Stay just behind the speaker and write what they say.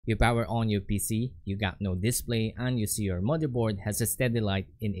You power on your PC, you got no display, and you see your motherboard has a steady light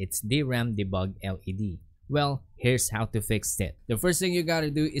in its Dram Debug LED. Well, here's how to fix it. The first thing you gotta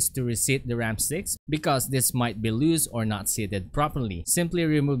do is to reseat the RAM sticks because this might be loose or not seated properly. Simply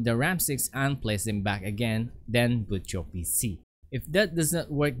remove the RAM sticks and place them back again, then boot your PC. If that does not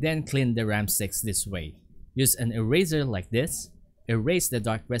work, then clean the RAM sticks this way. Use an eraser like this. Erase the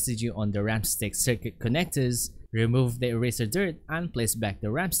dark residue on the RAM stick circuit connectors. Remove the eraser dirt and place back the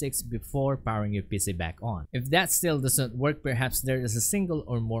RAM sticks before powering your PC back on. If that still doesn't work, perhaps there is a single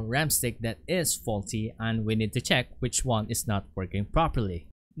or more RAM stick that is faulty and we need to check which one is not working properly.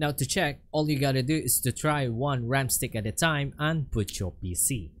 Now to check, all you gotta do is to try one RAM stick at a time and boot your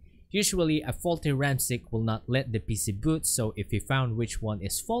PC. Usually a faulty RAM stick will not let the PC boot, so if you found which one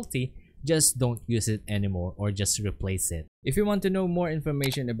is faulty, just don't use it anymore or just replace it. If you want to know more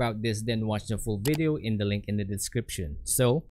information about this, then watch the full video in the link in the description. So